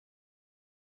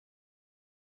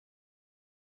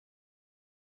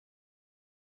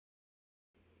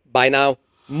By now,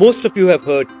 most of you have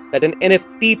heard that an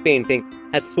NFT painting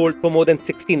has sold for more than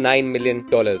 $69 million.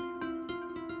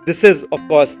 This is, of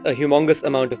course, a humongous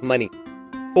amount of money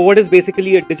for what is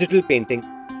basically a digital painting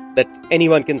that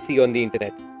anyone can see on the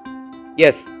internet.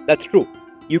 Yes, that's true.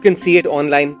 You can see it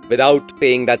online without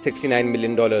paying that $69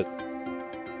 million.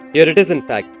 Here it is, in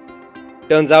fact.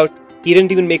 Turns out, he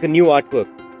didn't even make a new artwork.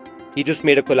 He just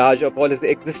made a collage of all his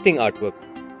existing artworks.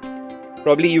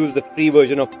 Probably used the free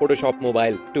version of Photoshop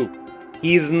Mobile too.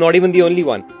 He's not even the only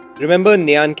one. Remember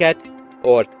Nyan Cat?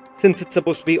 Or, since it's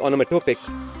supposed to be onomatopic,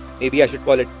 maybe I should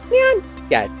call it Nyan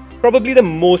Cat. Probably the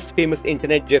most famous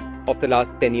internet GIF of the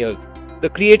last 10 years. The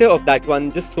creator of that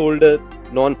one just sold a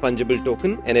non-fungible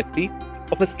token, NFT,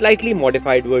 of a slightly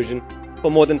modified version for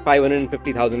more than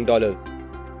 $550,000.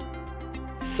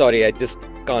 Sorry, I just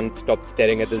can't stop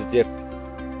staring at this GIF.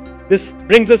 This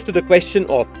brings us to the question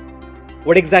of,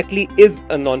 what exactly is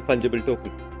a non-fungible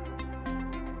token?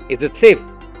 Is it safe?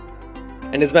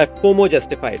 And is my FOMO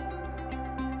justified?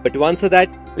 But to answer that,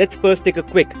 let's first take a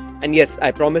quick, and yes, I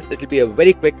promise it'll be a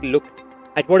very quick look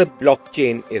at what a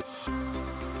blockchain is.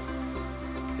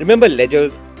 Remember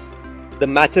ledgers? The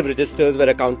massive registers where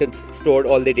accountants stored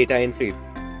all their data entries.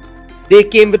 They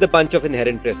came with a bunch of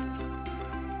inherent risks.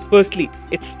 Firstly,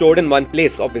 it's stored in one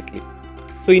place, obviously.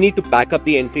 So you need to back up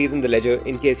the entries in the ledger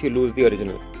in case you lose the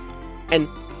original. And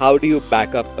how do you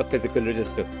back up a physical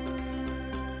register?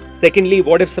 Secondly,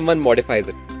 what if someone modifies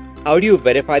it? How do you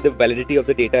verify the validity of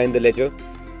the data in the ledger?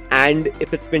 And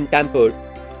if it's been tampered,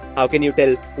 how can you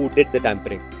tell who did the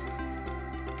tampering?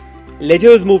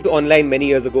 Ledgers moved online many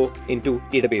years ago into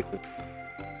databases.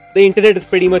 The internet is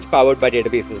pretty much powered by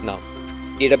databases now.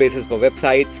 Databases for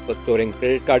websites, for storing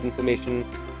credit card information,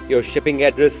 your shipping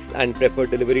address and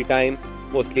preferred delivery time,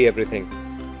 mostly everything.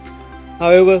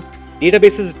 However,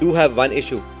 databases do have one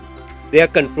issue. They are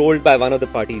controlled by one of the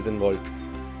parties involved.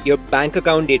 Your bank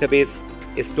account database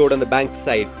is stored on the bank's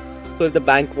side, so if the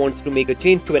bank wants to make a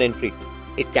change to an entry,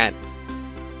 it can.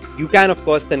 You can, of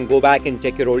course, then go back and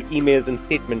check your old emails and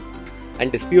statements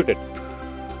and dispute it.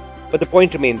 But the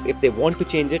point remains, if they want to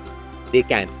change it, they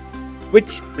can.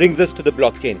 Which brings us to the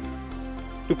blockchain.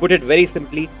 To put it very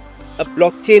simply, a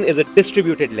blockchain is a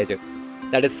distributed ledger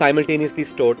that is simultaneously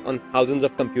stored on thousands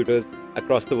of computers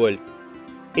across the world.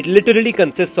 It literally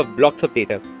consists of blocks of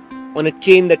data on a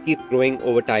chain that keeps growing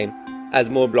over time as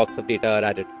more blocks of data are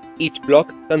added. Each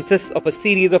block consists of a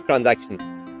series of transactions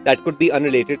that could be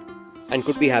unrelated and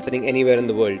could be happening anywhere in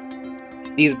the world.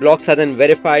 These blocks are then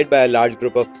verified by a large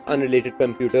group of unrelated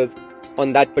computers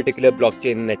on that particular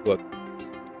blockchain network.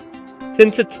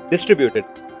 Since it's distributed,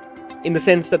 in the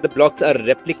sense that the blocks are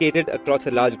replicated across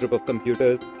a large group of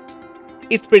computers,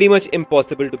 it's pretty much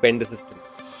impossible to bend the system.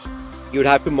 You'd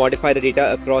have to modify the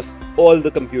data across all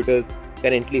the computers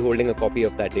currently holding a copy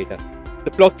of that data.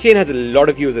 The blockchain has a lot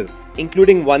of uses,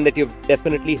 including one that you've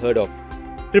definitely heard of: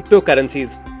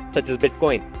 cryptocurrencies such as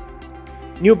Bitcoin.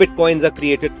 New Bitcoins are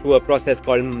created through a process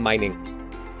called mining,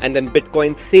 and then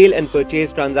Bitcoin sale and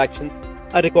purchase transactions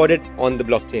are recorded on the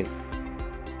blockchain.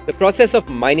 The process of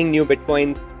mining new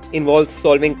Bitcoins involves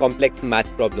solving complex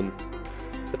math problems.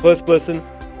 The first person,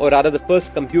 or rather the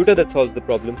first computer that solves the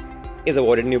problem, is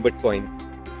awarded new Bitcoins.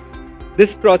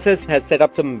 This process has set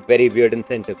up some very weird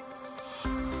incentives.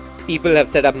 People have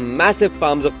set up massive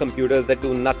farms of computers that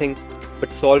do nothing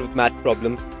but solve math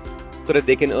problems so that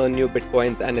they can earn new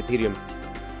Bitcoins and Ethereum.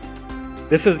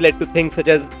 This has led to things such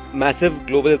as massive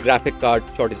global graphic card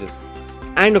shortages.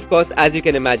 And of course, as you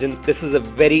can imagine, this is a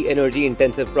very energy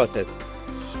intensive process.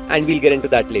 And we'll get into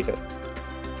that later.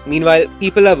 Meanwhile,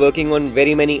 people are working on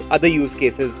very many other use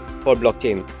cases for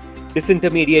blockchains.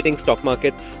 Disintermediating stock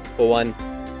markets for one,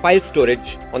 file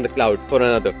storage on the cloud for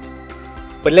another.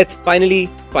 But let's finally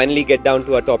get down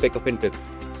to our topic of interest: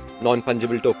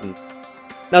 non-fungible tokens.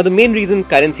 Now, the main reason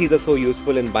currencies are so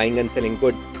useful in buying and selling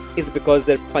goods is because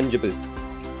they're fungible,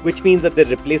 which means that they're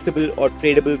replaceable or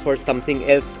tradable for something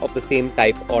else of the same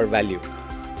type or value.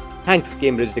 Thanks,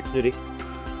 Cambridge Dictionary.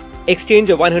 Exchange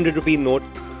a 100 rupee note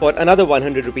for another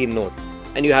 100 rupee note,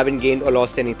 and you haven't gained or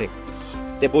lost anything.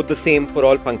 They're both the same for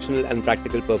all functional and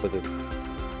practical purposes.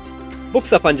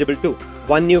 Books are fungible too.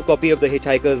 One new copy of The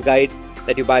Hitchhiker's Guide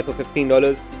that you buy for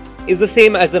 $15 is the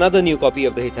same as another new copy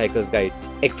of The Hitchhiker's Guide.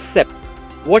 Except,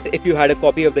 what if you had a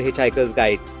copy of The Hitchhiker's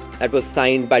Guide that was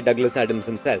signed by Douglas Adams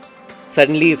himself?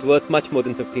 Suddenly it's worth much more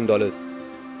than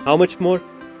 $15. How much more?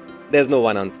 There's no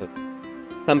one answer.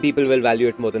 Some people will value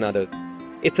it more than others.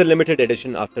 It's a limited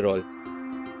edition after all.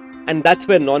 And that's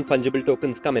where non-fungible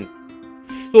tokens come in.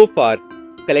 So far,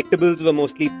 collectibles were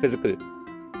mostly physical,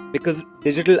 because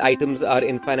digital items are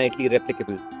infinitely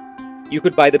replicable. You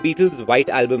could buy the Beatles' White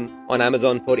Album on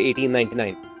Amazon for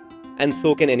 $18.99, and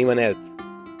so can anyone else.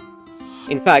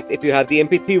 In fact, if you have the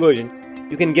MP3 version,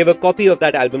 you can give a copy of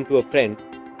that album to a friend,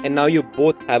 and now you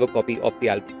both have a copy of the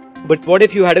album. But what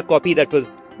if you had a copy that was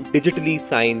digitally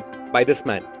signed by this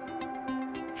man?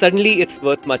 Suddenly it's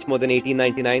worth much more than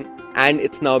 $18.99, and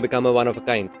it's now become a one of a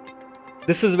kind.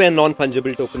 This is where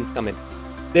non-fungible tokens come in.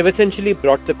 They've essentially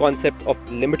brought the concept of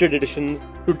limited editions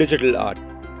to digital art.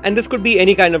 And this could be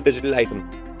any kind of digital item.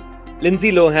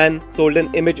 Lindsay Lohan sold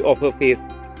an image of her face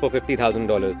for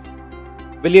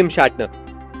 $50,000. William Shatner,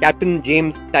 Captain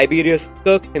James Tiberius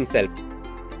Kirk himself,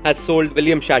 has sold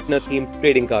William Shatner-themed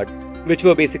trading cards, which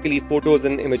were basically photos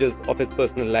and images of his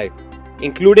personal life,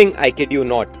 including, I kid you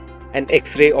not, an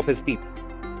X-ray of his teeth.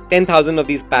 10,000 of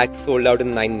these packs sold out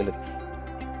in 9 minutes.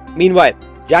 Meanwhile,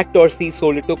 Jack Dorsey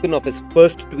sold a token of his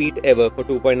first tweet ever for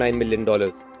 $2.9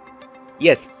 million.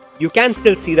 Yes, you can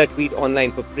still see that tweet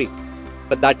online for free,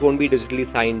 but that won't be digitally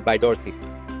signed by Dorsey.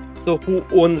 So who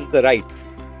owns the rights?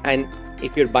 And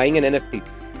if you're buying an NFT,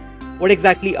 what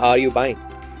exactly are you buying?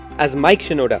 As Mike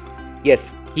Shinoda,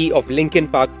 yes, he of Linkin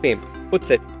Park fame,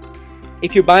 puts it,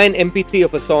 if you buy an MP3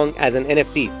 of a song as an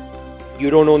NFT, you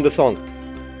don't own the song.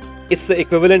 It's the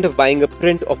equivalent of buying a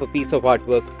print of a piece of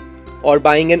artwork or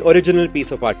buying an original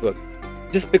piece of artwork.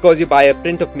 Just because you buy a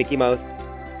print of Mickey Mouse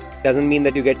doesn't mean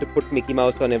that you get to put Mickey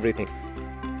Mouse on everything.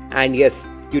 And yes,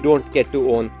 you don't get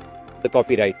to own the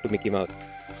copyright to Mickey Mouse.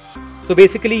 So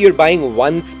basically you're buying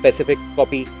one specific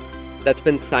copy that's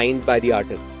been signed by the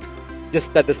artist,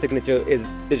 just that the signature is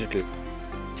digital.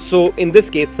 So in this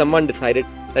case, someone decided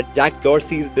that Jack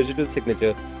Dorsey's digital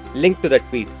signature linked to that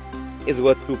tweet is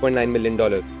worth $2.9 million.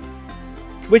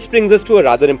 Which brings us to a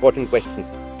rather important question.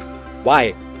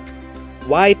 Why?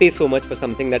 Why pay so much for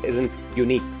something that isn't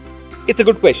unique? It's a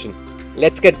good question.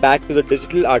 Let's get back to the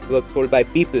digital artwork sold by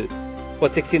people for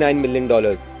 $69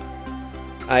 million.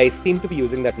 I seem to be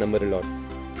using that number a lot.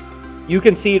 You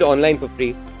can see it online for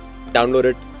free, download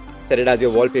it, set it as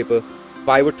your wallpaper.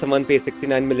 Why would someone pay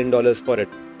 $69 million for it?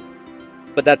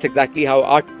 But that's exactly how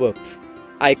art works.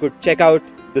 I could check out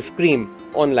The Scream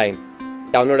online,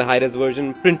 download a high-res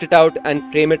version, print it out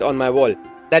and frame it on my wall.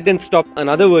 That didn't stop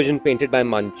another version painted by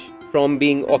Munch from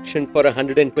being auctioned for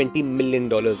 $120 million in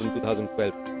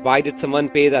 2012. Why did someone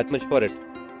pay that much for it?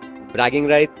 Bragging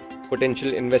rights?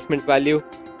 Potential investment value?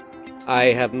 I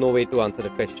have no way to answer the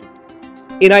question.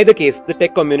 In either case, the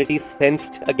tech community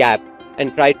sensed a gap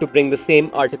and tried to bring the same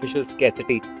artificial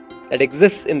scarcity that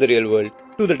exists in the real world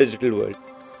to the digital world.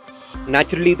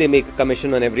 Naturally, they make a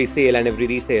commission on every sale and every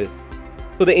resale,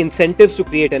 so the incentives to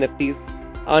create NFTs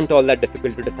aren't all that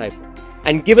difficult to decipher.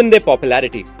 And given their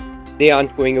popularity, they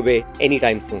aren't going away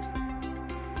anytime soon.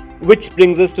 Which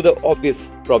brings us to the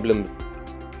obvious problems.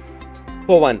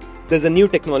 For one, there's a new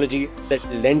technology that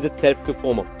lends itself to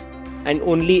FOMO and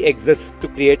only exists to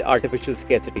create artificial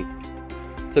scarcity.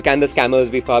 So can the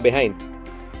scammers be far behind?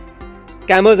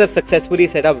 Scammers have successfully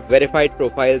set up verified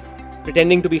profiles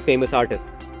pretending to be famous artists.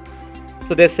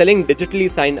 So they're selling digitally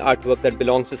signed artwork that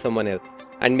belongs to someone else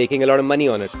and making a lot of money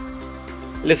on it.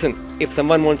 Listen, if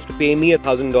someone wants to pay me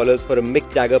 $1,000 for a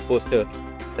Mick Jagger poster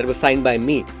that was signed by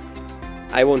me,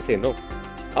 I won't say no.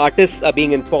 Artists are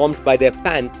being informed by their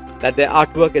fans that their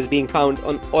artwork is being found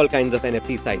on all kinds of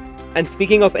NFT sites. And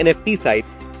speaking of NFT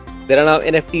sites, there are now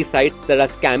NFT sites that are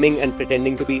scamming and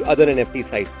pretending to be other NFT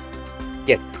sites.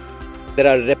 Yes, there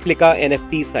are replica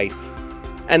NFT sites.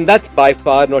 And that's by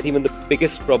far not even the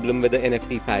biggest problem with the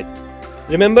NFT fad.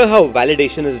 Remember how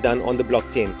validation is done on the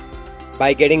blockchain?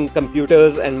 By getting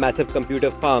computers and massive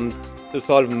computer farms to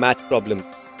solve math problems.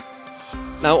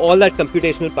 Now all that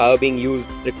computational power being used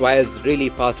requires really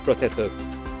fast processors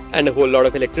and a whole lot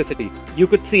of electricity. You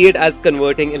could see it as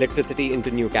converting electricity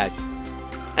into new cash,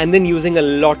 and then using a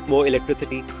lot more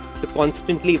electricity to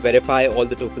constantly verify all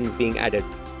the tokens being added.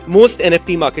 Most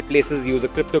NFT marketplaces use a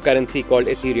cryptocurrency called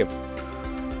Ethereum.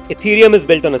 Ethereum is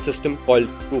built on a system called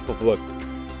Proof of Work.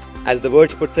 As the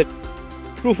Verge puts it,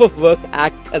 Proof of Work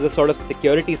acts as a sort of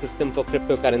security system for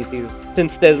cryptocurrencies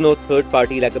since there's no third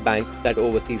party like a bank that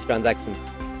oversees transactions.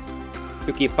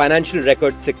 To keep financial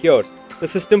records secure, the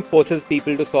system forces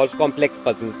people to solve complex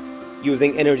puzzles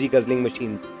using energy-guzzling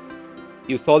machines.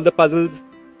 You solve the puzzles,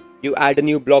 you add a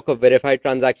new block of verified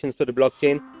transactions to the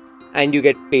blockchain, and you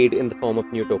get paid in the form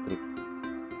of new tokens.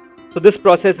 So this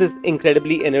process is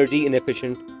incredibly energy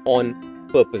inefficient on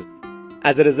purpose.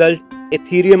 As a result,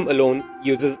 Ethereum alone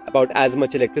uses about as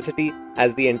much electricity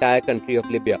as the entire country of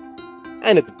Libya.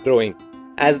 And it's growing.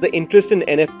 As the interest in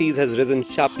NFTs has risen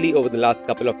sharply over the last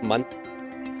couple of months,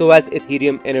 so has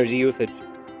Ethereum energy usage.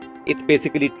 It's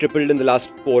basically tripled in the last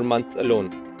 4 months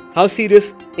alone. How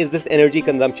serious is this energy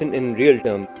consumption in real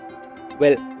terms?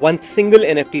 Well, one single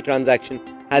NFT transaction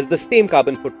has the same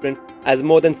carbon footprint as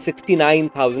more than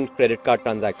 69,000 credit card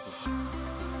transactions.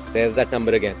 There's that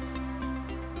number again.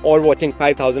 Or watching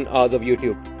 5,000 hours of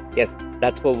YouTube. Yes,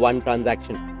 that's for one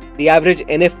transaction. The average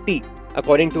NFT,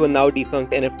 according to a now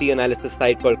defunct NFT analysis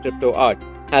site called Crypto Art,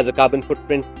 has a carbon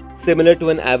footprint similar to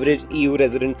an average EU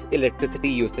resident's electricity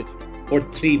usage for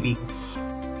 3 weeks.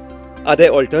 Are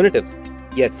there alternatives?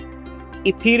 Yes.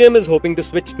 Ethereum is hoping to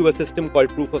switch to a system called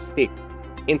proof of stake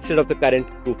instead of the current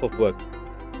proof of work.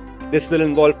 This will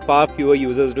involve far fewer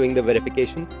users doing the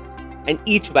verifications, and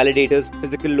each validator's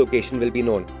physical location will be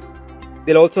known.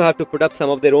 They'll also have to put up some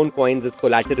of their own coins as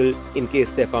collateral in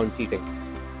case they're found cheating.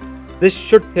 This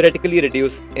should theoretically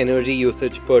reduce energy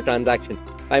usage per transaction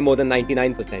by more than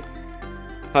 99%.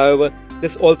 However,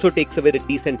 this also takes away the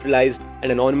decentralized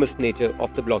and anonymous nature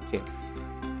of the blockchain.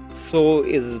 So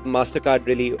is MasterCard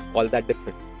really all that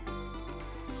different?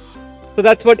 So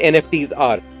that's what NFTs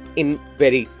are in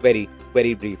very, very,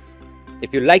 very brief.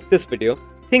 If you like this video,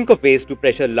 think of ways to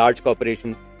pressure large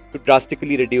corporations to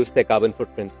drastically reduce their carbon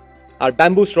footprints. Our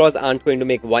bamboo straws aren't going to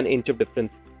make 1 inch of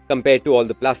difference compared to all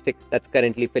the plastic that's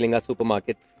currently filling our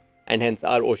supermarkets and hence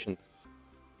our oceans.